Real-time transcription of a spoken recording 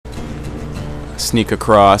Sneak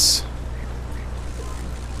across.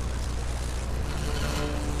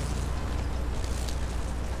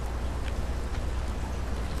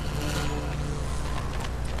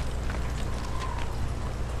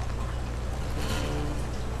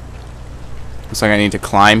 Looks like I need to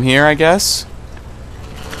climb here, I guess.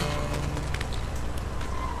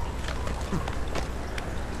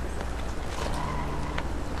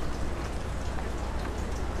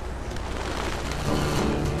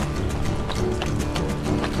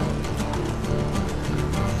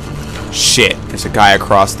 Shit, there's a guy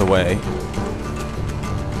across the way.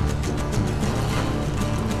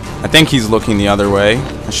 I think he's looking the other way.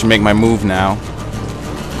 I should make my move now.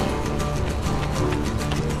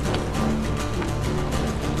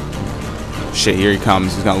 Shit, here he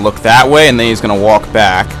comes. He's gonna look that way and then he's gonna walk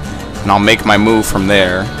back. And I'll make my move from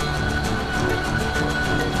there.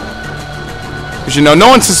 Because you know, no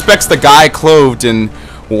one suspects the guy clothed in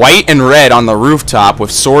white and red on the rooftop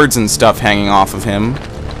with swords and stuff hanging off of him.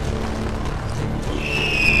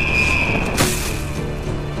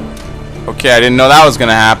 Okay, I didn't know that was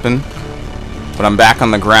gonna happen. But I'm back on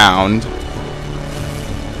the ground.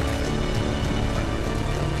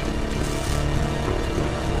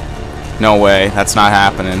 No way, that's not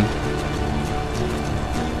happening.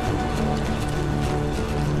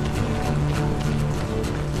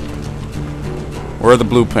 Where are the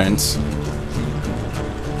blueprints?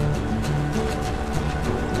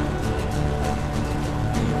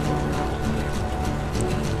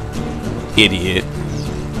 Idiot.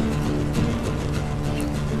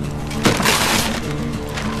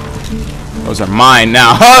 Those are mine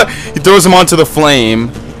now. He throws them onto the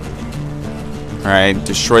flame. Alright,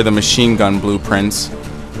 destroy the machine gun blueprints.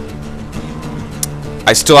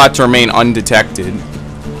 I still have to remain undetected.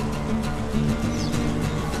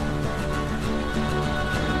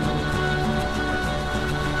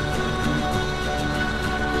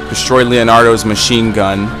 Destroy Leonardo's machine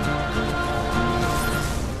gun.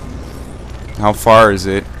 How far is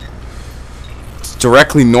it? It's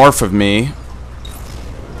directly north of me.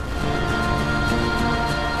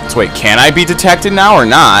 So wait, can I be detected now or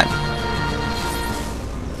not?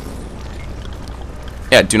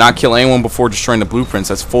 Yeah, do not kill anyone before destroying the blueprints.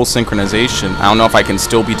 That's full synchronization. I don't know if I can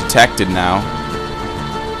still be detected now.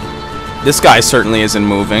 This guy certainly isn't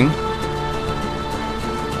moving.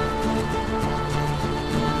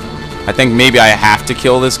 I think maybe I have to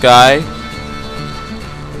kill this guy.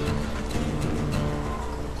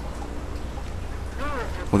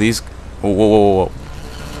 Well, these... Whoa, whoa, whoa, whoa.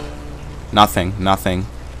 Nothing, nothing.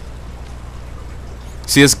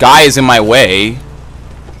 See, this guy is in my way.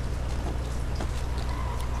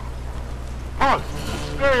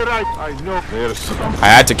 I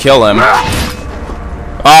had to kill him.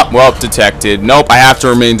 Oh, well, detected. Nope, I have to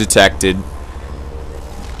remain detected.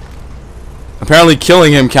 Apparently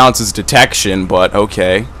killing him counts as detection, but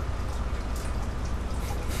okay.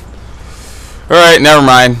 Alright, never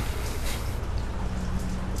mind.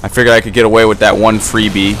 I figured I could get away with that one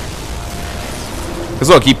freebie. Because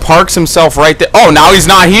look, he parks himself right there. Oh, now he's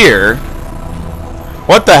not here.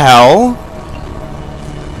 What the hell?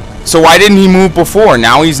 So why didn't he move before?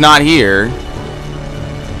 Now he's not here.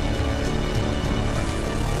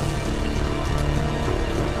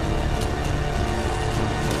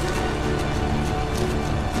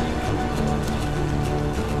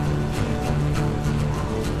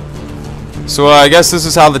 So I guess this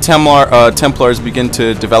is how the Templars begin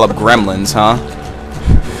to develop gremlins, huh?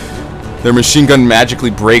 Their machine gun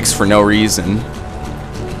magically breaks for no reason.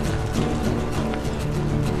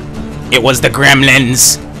 It was the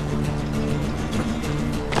gremlins.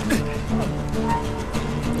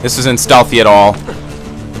 This isn't stealthy at all.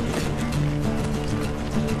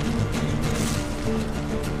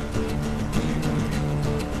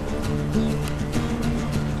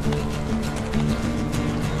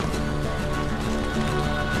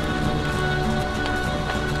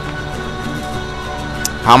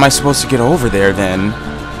 How am I supposed to get over there then?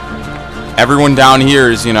 Everyone down here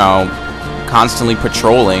is, you know, constantly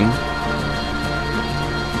patrolling.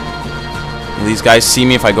 Will these guys see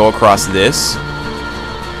me if I go across this?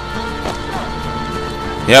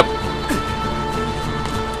 Yep.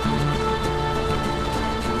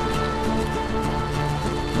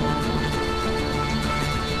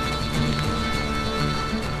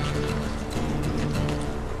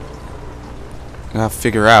 I gotta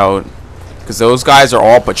figure out, because those guys are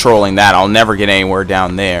all patrolling that. I'll never get anywhere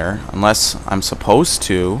down there unless I'm supposed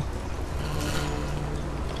to.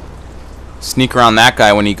 Sneak around that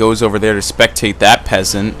guy when he goes over there to spectate that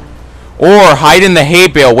peasant. Or hide in the hay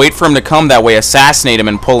bale, wait for him to come that way, assassinate him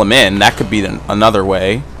and pull him in. That could be another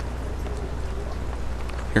way.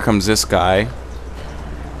 Here comes this guy.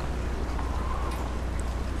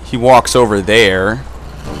 He walks over there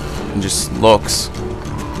and just looks.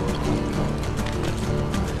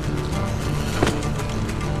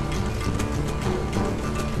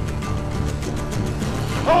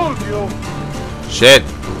 Hold you. Shit.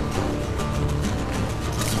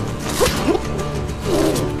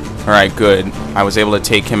 Alright, good. I was able to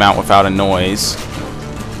take him out without a noise.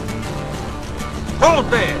 Hold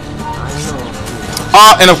there.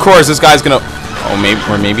 And of course, this guy's gonna... Oh, maybe,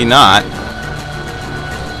 or maybe not.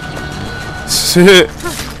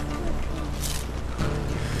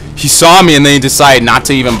 He saw me and then he decided not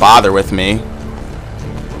to even bother with me.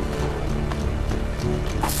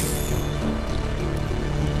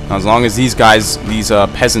 Now, as long as these guys, these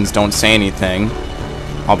peasants don't say anything,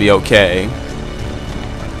 I'll be okay.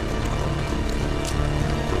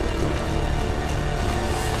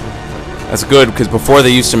 That's good, because before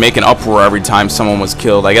they used to make an uproar every time someone was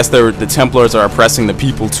killed. I guess the Templars are oppressing the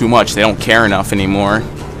people too much. They don't care enough anymore.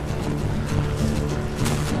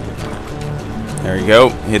 There you go.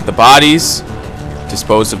 Hit the bodies.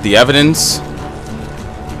 Dispose of the evidence.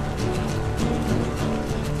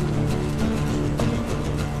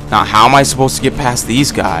 Now, how am I supposed to get past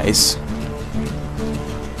these guys?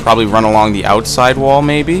 Probably run along the outside wall,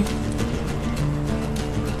 maybe?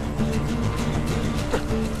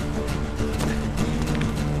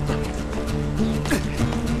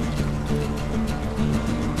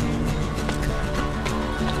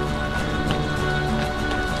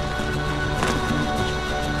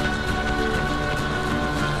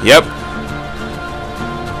 Yep.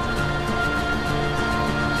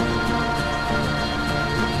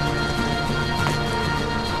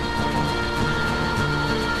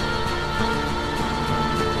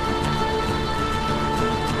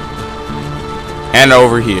 And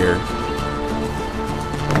over here.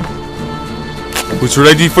 Who's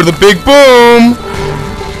ready for the big boom?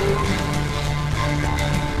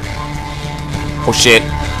 Oh shit.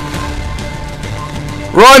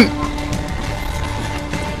 Run!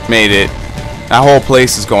 Made it. That whole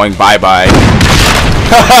place is going bye-bye.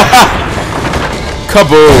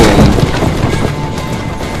 Kaboom!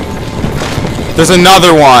 There's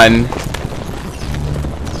another one.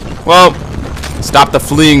 Well, stop the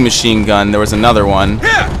fleeing machine gun. There was another one.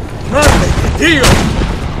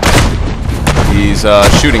 He's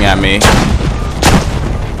shooting at me.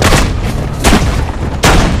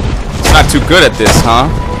 It's not too good at this, huh?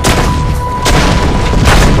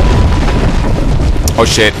 Oh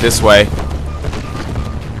shit, this way.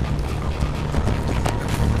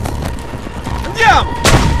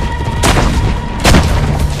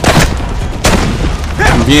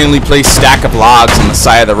 Conveniently placed stack of logs on the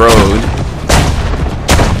side of the road.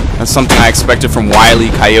 That's something I expected from Wile E.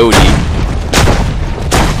 Coyote.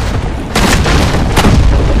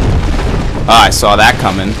 Ah, I saw that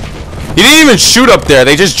coming. He didn't even shoot up there,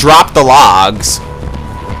 they just dropped the logs.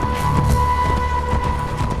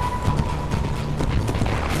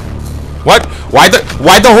 What? Why'd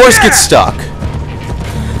the horse get stuck?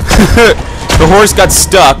 The horse got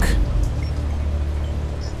stuck.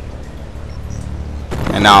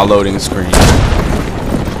 And now a loading screen.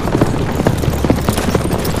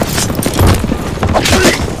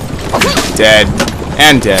 Dead.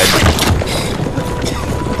 And dead.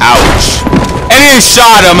 Ouch. And he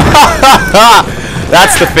shot him!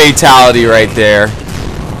 That's the fatality right there.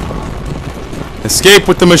 Escape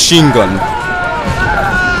with the machine gun.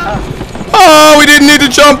 Oh, we didn't need to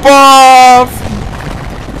jump off!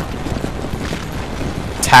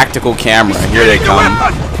 Tactical camera. Here they come.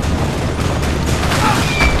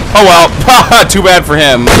 Oh well. Too bad for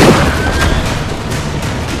him.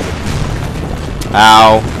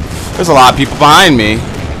 Ow. There's a lot of people behind me.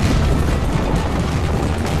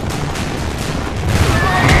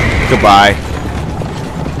 Goodbye.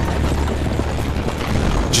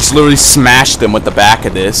 Just literally smashed them with the back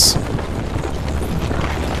of this.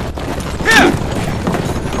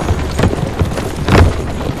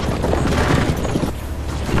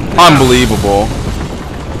 Unbelievable.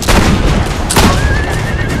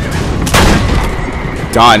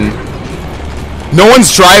 Done. No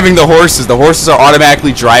one's driving the horses. The horses are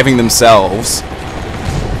automatically driving themselves.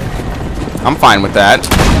 I'm fine with that.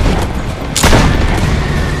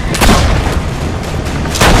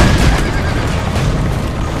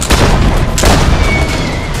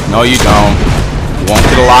 No, you don't. You won't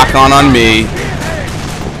get a lock on me.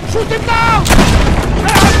 Shoot him down!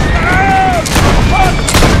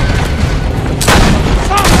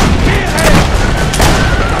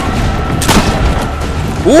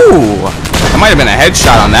 Ooh! That might have been a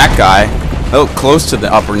headshot on that guy. A little close to the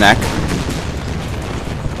upper neck.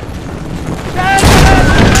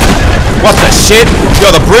 What the shit?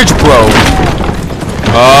 Yo, the bridge broke.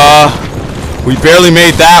 We barely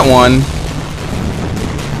made that one.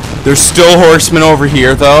 There's still horsemen over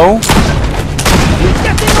here, though. He's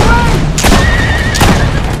getting away!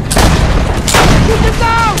 Shoot him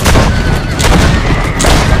down!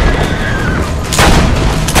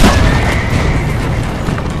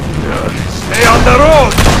 Stay on the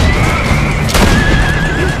road!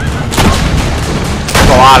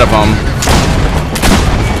 There's a lot of them.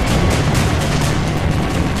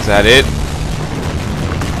 Is that it?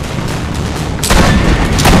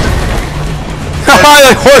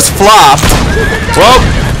 That horse flopped. Well,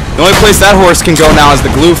 the only place that horse can go now is the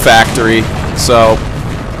glue factory. So,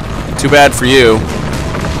 too bad for you.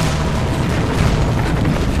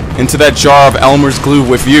 Into that jar of Elmer's glue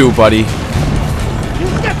with you, buddy.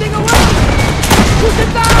 He's getting away! Shoot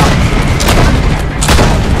him down!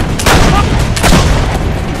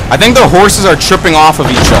 I think the horses are tripping off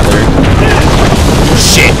of each other.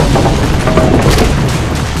 Shit.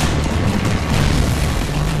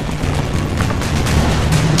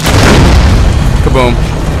 Kaboom.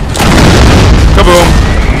 Kaboom.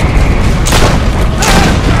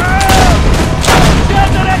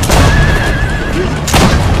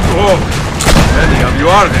 Oh, many of you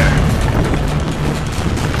are there.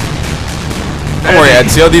 Don't worry, Ed.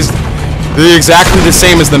 See how these... They're exactly the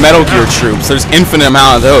same as the Metal Gear troops. There's infinite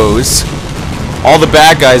amount of those. All the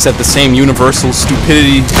bad guys have the same universal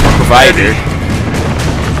stupidity provider.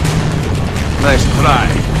 Nice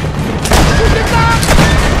try.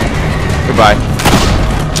 Goodbye.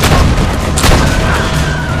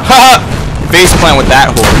 Haha! Face plant with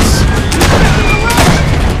that horse.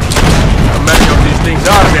 How many of these things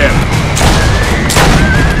are there?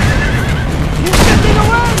 He's getting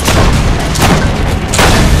away!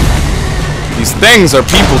 These things are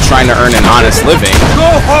people trying to earn an honest living.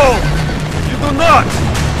 Go home! If you do not,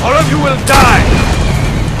 all of you will die!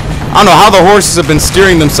 I don't know how the horses have been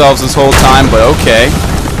steering themselves this whole time, but okay.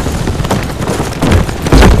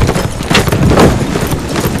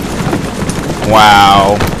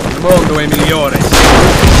 Wow. Mondo e migliore.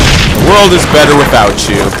 The world is better without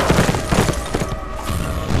you.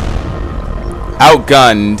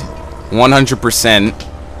 Outgunned. 100%.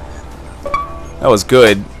 That was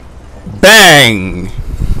good. Bang!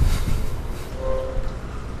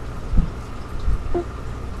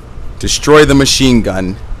 Destroy the machine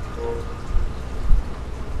gun.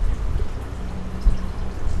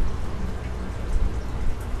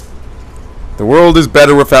 The world is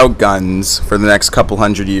better without guns for the next couple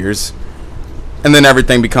hundred years. And then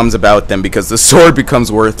everything becomes about them because the sword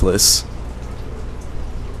becomes worthless.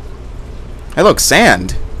 Hey look,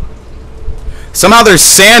 sand. Somehow there's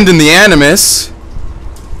sand in the Animus.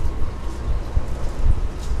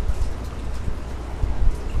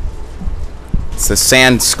 It's a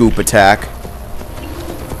sand scoop attack.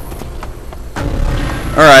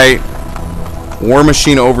 Alright. War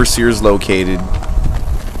Machine Overseer's located.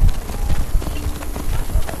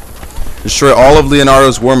 Destroy all of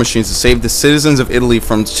Leonardo's war machines to save the citizens of Italy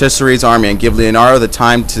from Cesare's army and give Leonardo the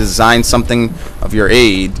time to design something of your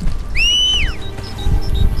aid.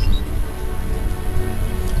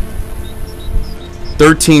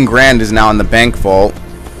 $13 grand is now in the bank vault.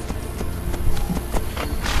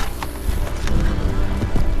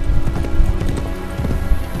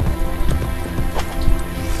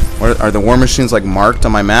 What, are the war machines like marked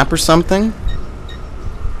on my map or something?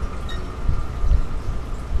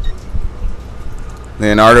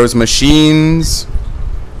 Leonardo's machines.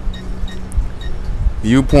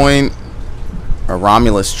 Viewpoint. A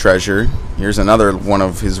Romulus treasure. Here's another one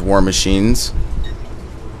of his war machines.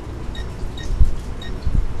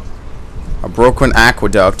 A broken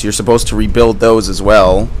aqueduct. You're supposed to rebuild those as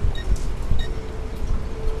well.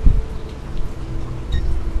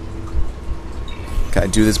 Can I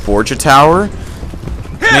do this Borgia Tower?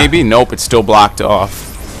 Maybe. Nope, it's still blocked off.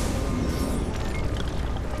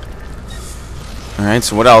 Alright,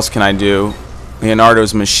 so what else can I do?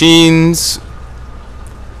 Leonardo's machines.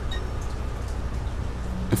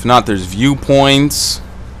 If not, there's viewpoints.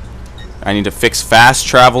 I need to fix fast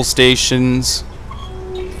travel stations.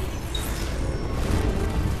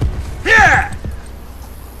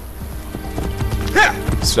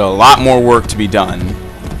 So a lot more work to be done.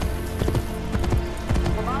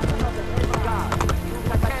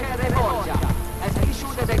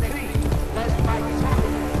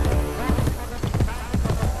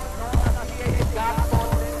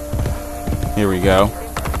 Here we go.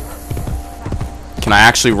 Can I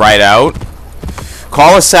actually write out?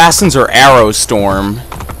 Call assassins or arrow storm.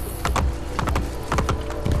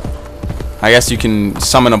 I guess you can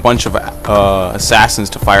summon a bunch of assassins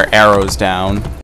to fire arrows down.